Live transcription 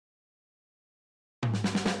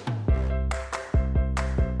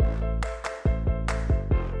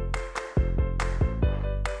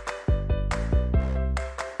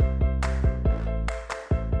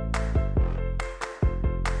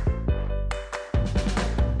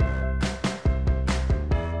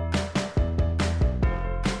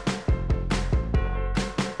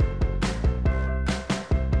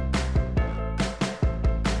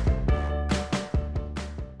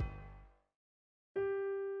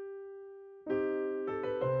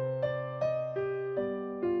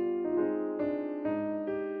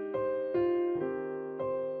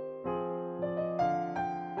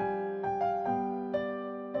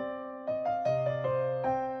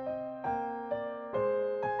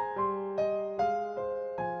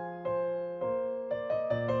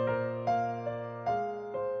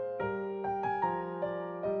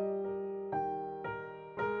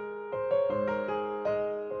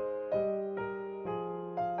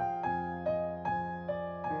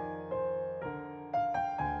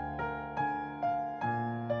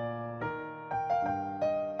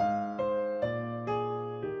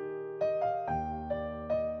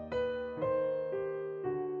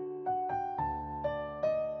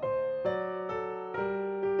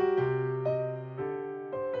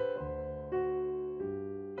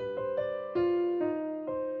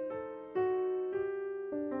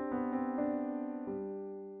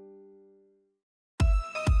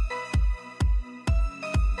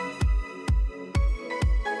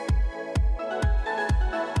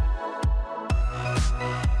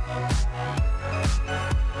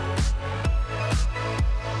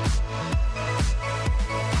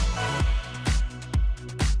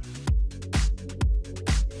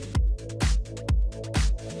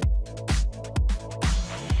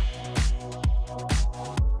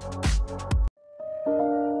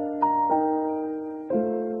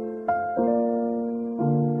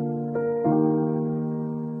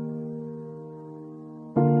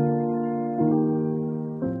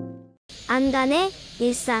난간의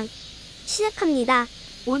일상 시작합니다.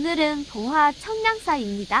 오늘은 도화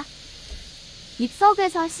청량사입니다.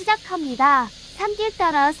 입석에서 시작합니다. 산길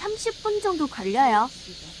따라 30분 정도 걸려요.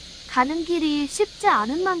 가는 길이 쉽지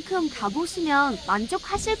않은 만큼 가보시면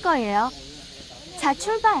만족하실 거예요. 자,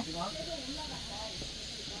 출발!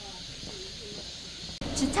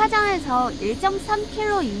 주차장에서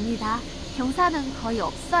 1.3km입니다. 경사는 거의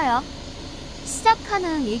없어요.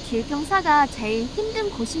 시작하는 이 길경사가 제일 힘든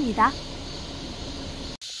곳입니다.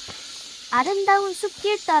 아름다운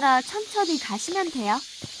숲길 따라 천천히 가시면 돼요.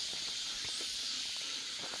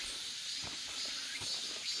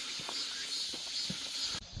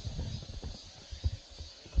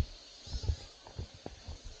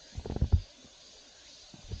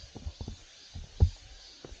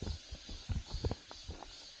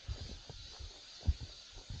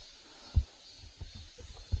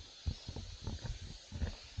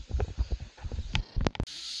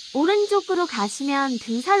 오른쪽으로 가시면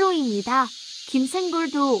등산로입니다.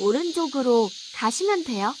 김생굴도 오른쪽으로 가시면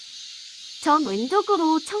돼요. 전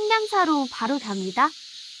왼쪽으로 청량사로 바로 갑니다.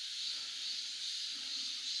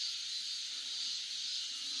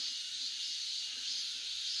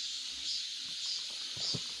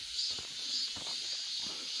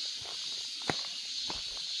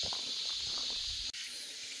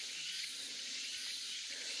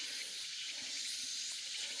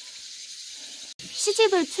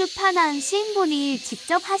 시집을 출판한 시인분이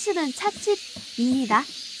직접 하시는 찻집입니다.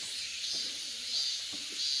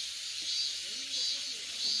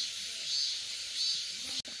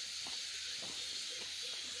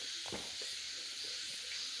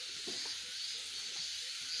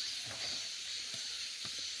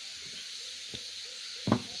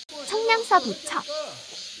 청량사 도착.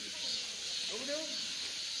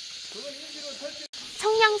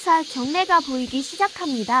 청량사 경내가 보이기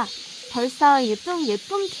시작합니다. 벌써 예쁜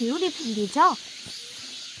기울이 풍기죠?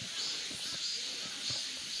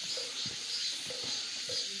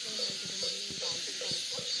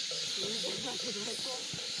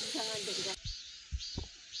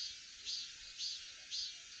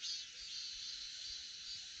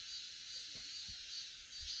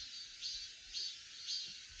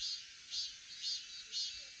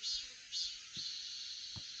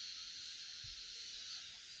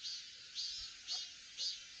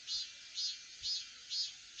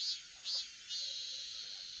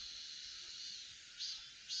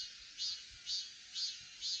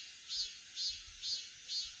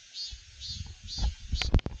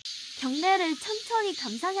 경내를 천천히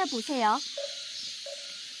감상해 보세요.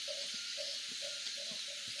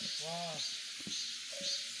 와,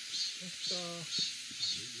 멋있다.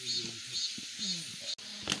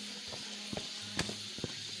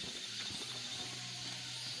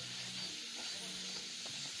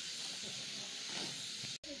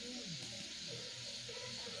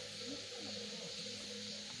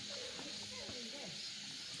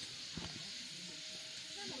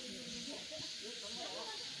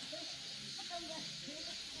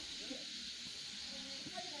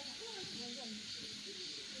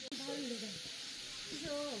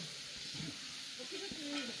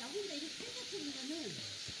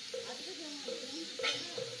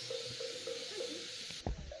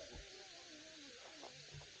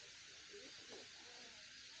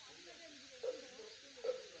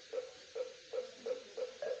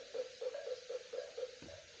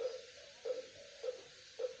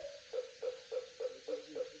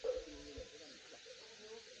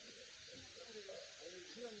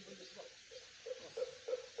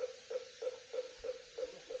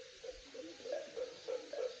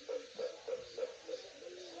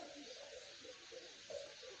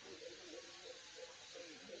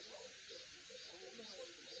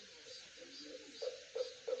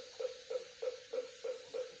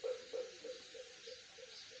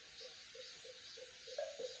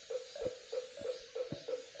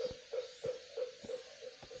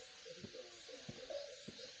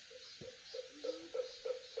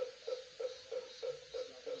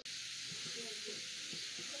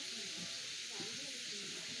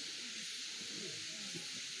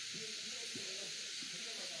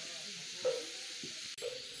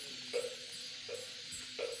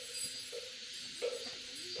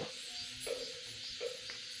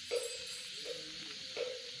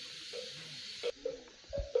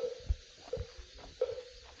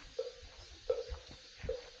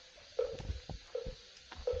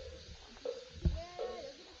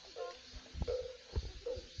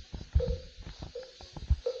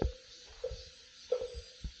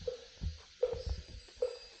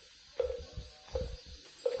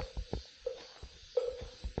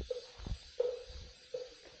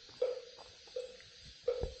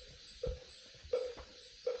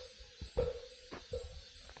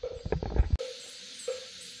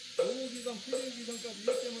 이상까지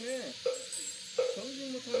이것 때문에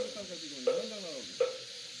정직 못하는 것까지 지금 현장 나가고.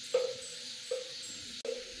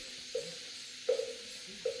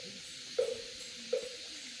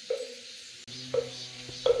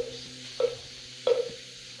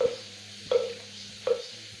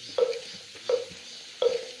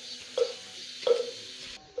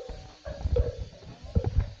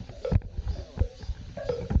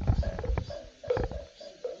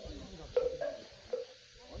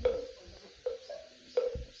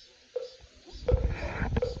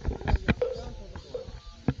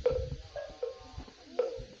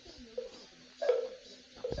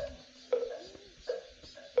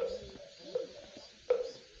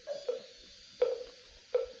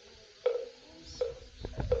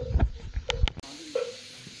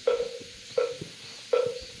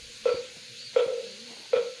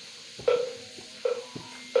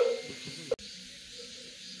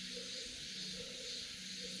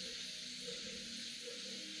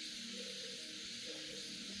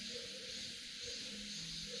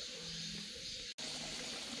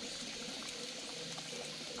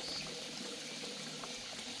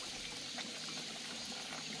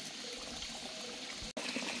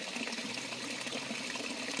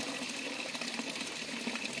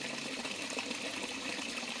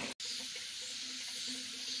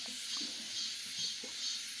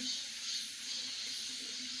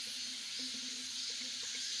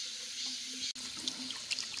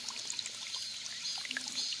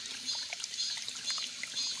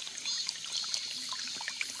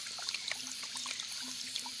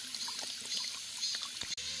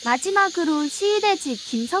 마지막으로 시인의 집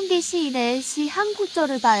김성기 시인의 시 한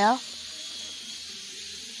구절을 봐요.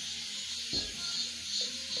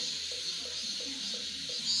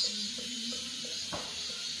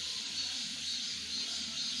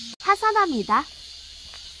 하산합니다.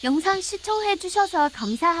 영상 시청해주셔서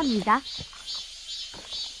감사합니다.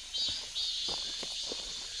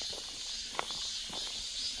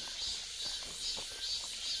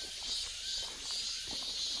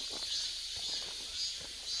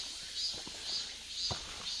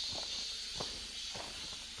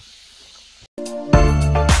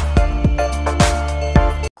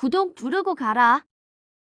 구독 누르고 가라.